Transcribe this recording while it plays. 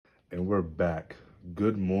And we're back.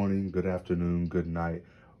 Good morning, good afternoon, good night,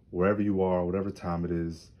 wherever you are, whatever time it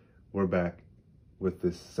is. We're back with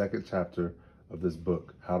this second chapter of this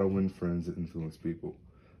book, How to Win Friends and Influence People.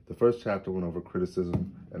 The first chapter went over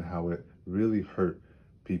criticism and how it really hurt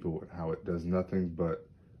people and how it does nothing but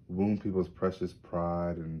wound people's precious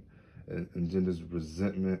pride and engenders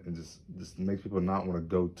resentment and just makes people not want to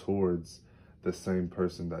go towards the same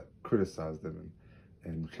person that criticized them.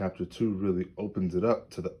 And chapter 2 really opens it up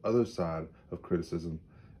to the other side of criticism.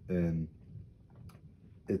 And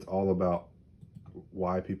it's all about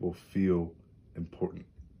why people feel important.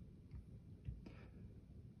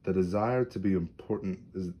 The desire to be important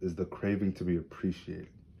is the craving to be appreciated.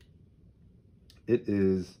 It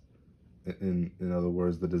is, in other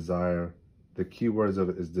words, the desire, the key words of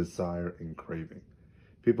it is desire and craving.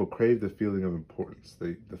 People crave the feeling of importance,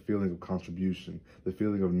 the feeling of contribution, the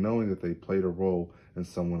feeling of knowing that they played a role in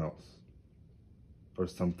someone else or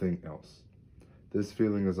something else. This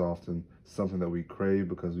feeling is often something that we crave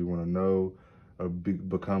because we want to know or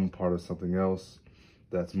become part of something else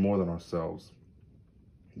that's more than ourselves.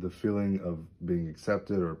 The feeling of being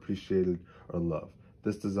accepted or appreciated or loved.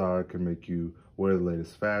 This desire can make you wear the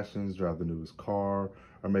latest fashions, drive the newest car,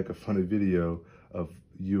 or make a funny video of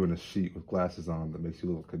you in a sheet with glasses on that makes you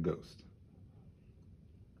look like a ghost.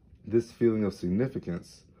 This feeling of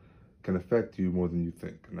significance can affect you more than you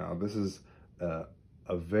think. Now, this is a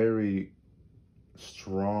very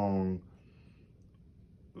strong,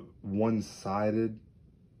 one-sided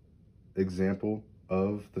example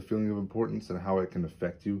of the feeling of importance and how it can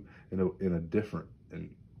affect you in a different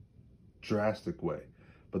and drastic way.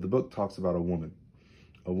 But the book talks about a woman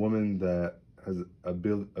that has a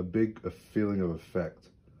big feeling of effect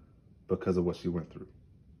because of what she went through.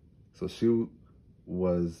 So she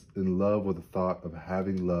was in love with the thought of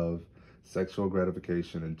having love, sexual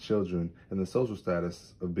gratification, and children, and the social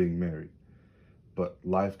status of being married. But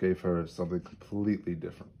life gave her something completely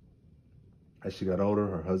different. As she got older,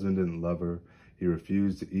 her husband didn't love her. He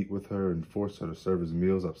refused to eat with her and forced her to serve his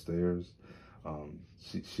meals upstairs.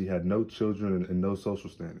 She had no children and no social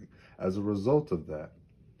standing. As a result of that,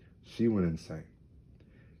 she went insane.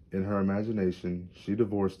 In her imagination, she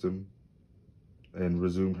divorced him and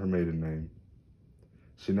resumed her maiden name.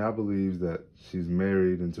 She now believes that she's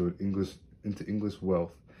married into English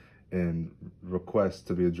wealth and requests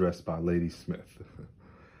to be addressed by Lady Smith.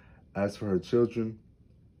 As for her children,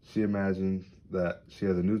 she imagines that she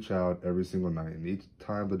has a new child every single night, and each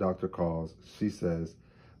time the doctor calls, she says,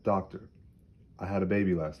 "Doctor, I had a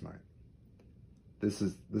baby last night." This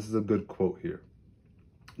is a good quote here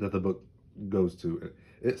that the book goes to.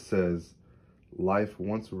 It says, "Life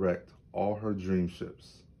once wrecked all her dream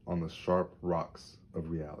ships on the sharp rocks of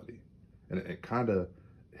reality." And it kind of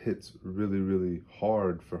hits really, really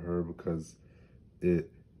hard for her because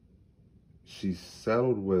she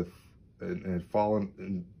settled with and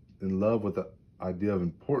fallen in love with the idea of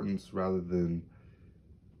importance rather than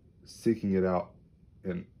seeking it out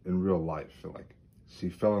in real life. Like, she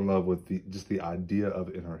fell in love with just the idea of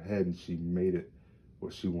it in her head, and she made it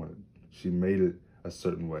what she wanted. She made it a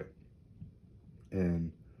certain way.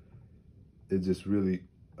 And it just really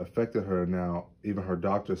affected her. Now, even her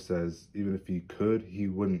doctor says, even if he could, he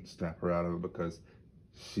wouldn't snap her out of it because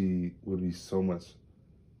she would be she's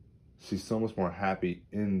so much more happy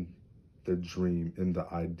in the dream, in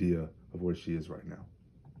the idea of where she is right now.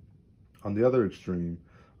 On the other extreme,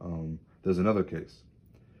 there's another case.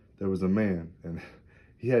 There was a man, and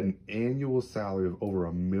he had an annual salary of over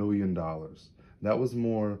 $1 million. That was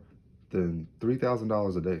more than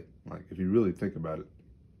 $3,000 a day. Like, if you really think about it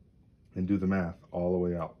and do the math all the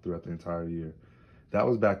way out throughout the entire year. That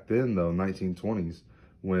was back then, though, 1920s,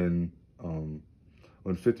 when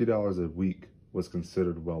 $50 a week was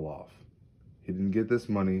considered well off. He didn't get this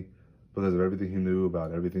money because of everything he knew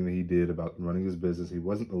about everything that he did about running his business. He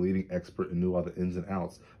wasn't the leading expert and knew all the ins and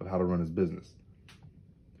outs of how to run his business.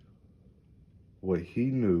 What he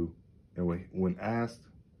knew, and when asked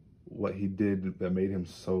what he did that made him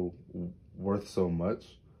so worth so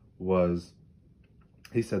much, was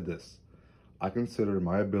he said this: "I consider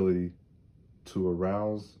my ability to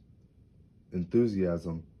arouse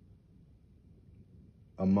enthusiasm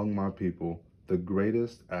among my people the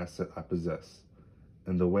greatest asset I possess.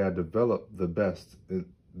 And the way I develop the best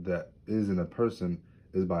that is in a person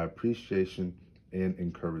is by appreciation and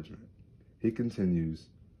encouragement." He continues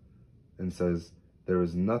and says, "There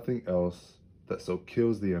is nothing else that so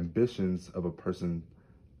kills the ambitions of a person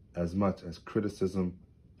as much as criticism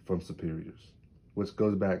from superiors," which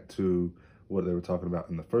goes back to what they were talking about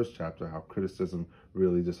in the first chapter, how criticism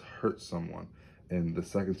really just hurts someone. And the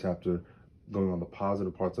second chapter, going on the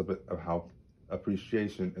positive parts of it, of how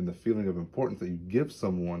appreciation and the feeling of importance that you give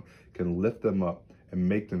someone can lift them up and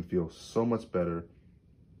make them feel so much better.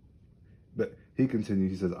 But he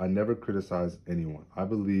continues, he says, I never criticize anyone. I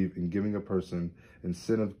believe in giving a person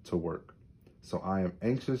incentive to work. So I am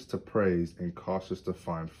anxious to praise and cautious to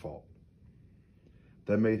find fault.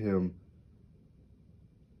 That made him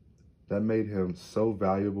so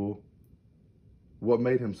valuable. What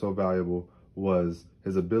made him so valuable was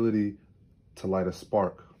his ability to light a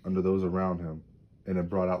spark under those around him, and it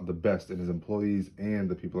brought out the best in his employees and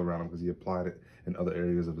the people around him because he applied it in other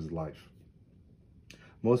areas of his life.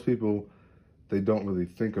 Most people, they don't really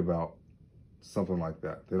think about something like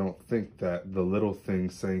that. They don't think that the little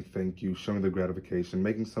things, saying thank you, showing the gratification,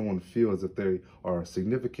 making someone feel as if they are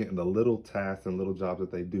significant in the little tasks and little jobs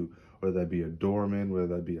that they do, whether that be a doorman, whether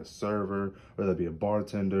that be a server, whether that be a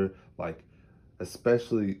bartender, like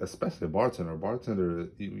especially a bartender. A bartender,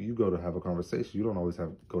 you go to have a conversation. You don't always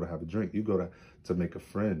go to have a drink. You go to make a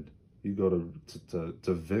friend. You go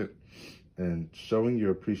to vent. And showing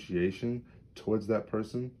your appreciation towards that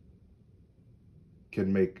person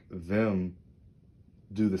can make them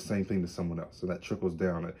do the same thing to someone else. So that trickles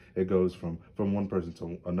down. It goes from one person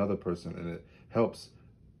to another person, and it helps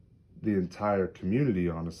the entire community,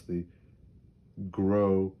 honestly,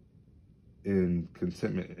 grow in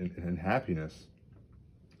contentment and happiness.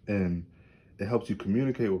 And it helps you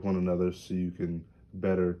communicate with one another so you can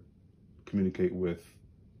better communicate with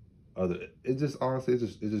other. It just, honestly, it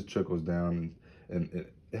just trickles down, and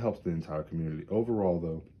it helps the entire community.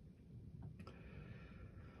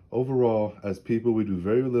 Overall, as people, we do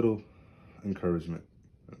very little encouragement.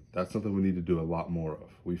 That's something we need to do a lot more of.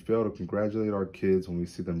 We fail to congratulate our kids when we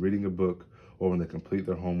see them reading a book or when they complete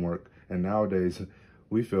their homework. And nowadays,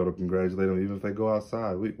 we fail to congratulate them even if they go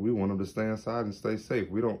outside. We want them to stay inside and stay safe.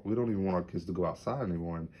 We don't even want our kids to go outside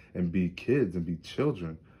anymore and be kids and be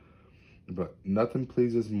children. But nothing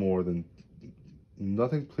pleases children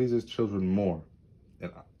more.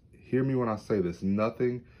 And hear me when I say this,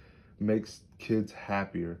 nothing makes kids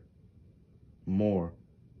happier more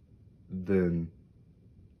than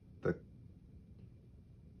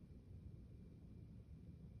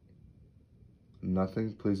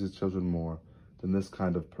nothing pleases children more than this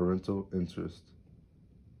kind of parental interest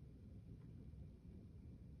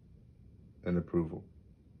and approval.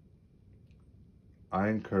 I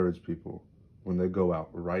encourage people when they go out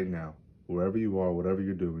right now, wherever you are, whatever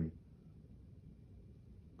you're doing,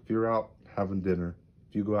 if you're out having dinner,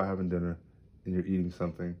 if you go out having dinner and you're eating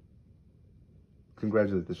something,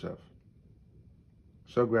 congratulate the chef.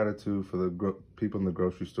 Show gratitude for the people in the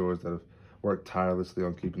grocery stores that have worked tirelessly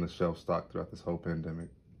on keeping the shelves stocked throughout this whole pandemic.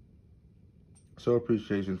 Show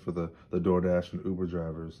appreciation for the DoorDash and Uber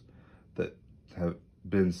drivers that have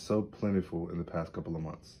been so plentiful in the past couple of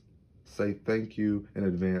months. Say thank you in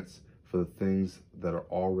advance for the things that are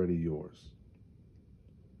already yours.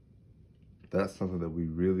 That's something that we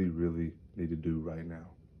really, really need to do right now.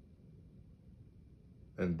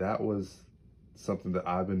 And that was something that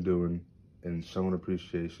I've been doing and showing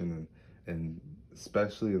appreciation, and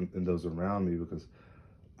especially in those around me, because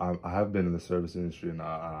I have been in the service industry, and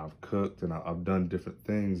I've cooked and I've done different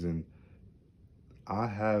things, and I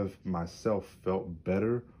have myself felt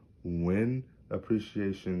better when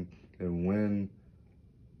appreciation and when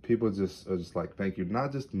people are just like, thank you,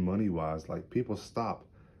 not just money wise, like people stop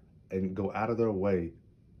and go out of their way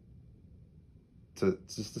to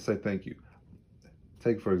say thank you.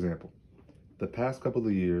 Take, for example, the past couple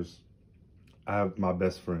of years, I have my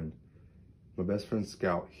best friend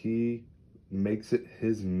Scout. He makes it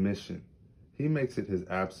his mission. He makes it his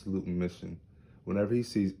absolute mission. Whenever he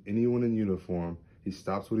sees anyone in uniform, he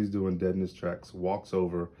stops what he's doing dead in his tracks, walks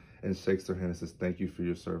over and shakes their hand and says, thank you for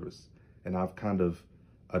your service. And I've kind of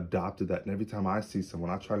adopted that. And every time I see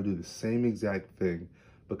someone, I try to do the same exact thing,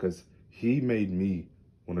 because he made me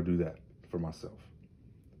want to do that for myself.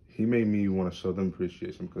 He made me want to show them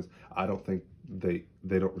appreciation, because I don't think they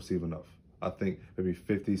don't receive enough. I think maybe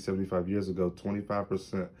 50, 75 years ago,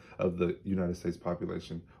 25% of the United States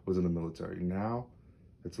population was in the military. Now,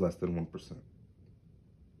 it's less than 1%.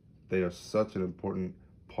 They are such an important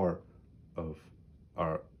part of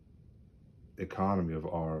our economy, of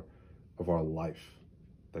our life.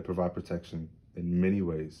 They provide protection in many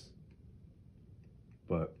ways.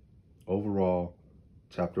 But overall,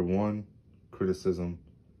 chapter 1, criticism,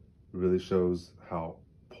 really shows how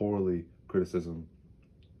poorly criticism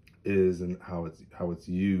is and how it's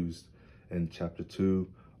used. And chapter 2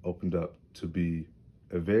 opened up to be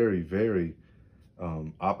a very, very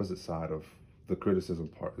opposite side of the criticism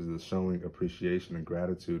part, is the showing appreciation and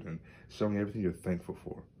gratitude and showing everything you're thankful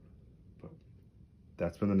for. But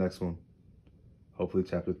that's been the next one. Hopefully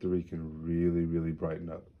chapter 3 can really, really brighten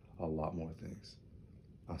up a lot more things.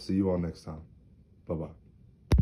 I'll see you all next time. Bye-bye.